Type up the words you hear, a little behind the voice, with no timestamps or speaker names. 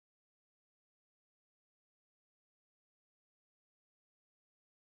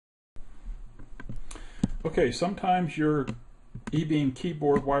Okay, sometimes your eBeam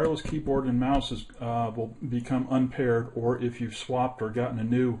keyboard, wireless keyboard and mouse will become unpaired, or if you've swapped or gotten a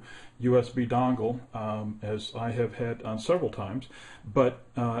new USB dongle, as I have had on several times. But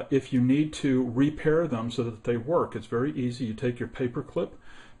if you need to repair them so that they work, it's very easy. You take your paper clip,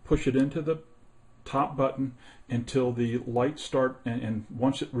 push it into the top button until the lights start, and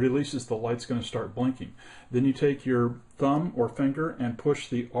once it releases, the light's going to start blinking. Then you take your thumb or finger and push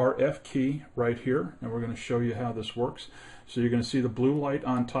the RF key right here, and we're going to show you how this works. So you're going to see the blue light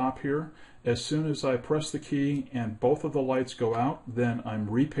on top here. As soon as I press the key and both of the lights go out, then I'm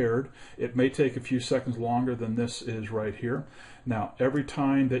repaired. It may take a few seconds longer than this is right here. Now, every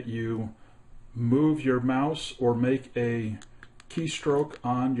time that you move your mouse or make a keystroke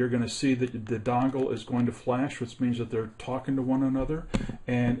on, you're going to see that the dongle is going to flash, which means that they're talking to one another.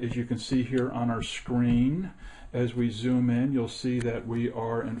 And as you can see here on our screen, as we zoom in, you'll see that we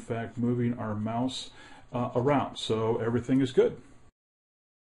are in fact moving our mouse around. So everything is good.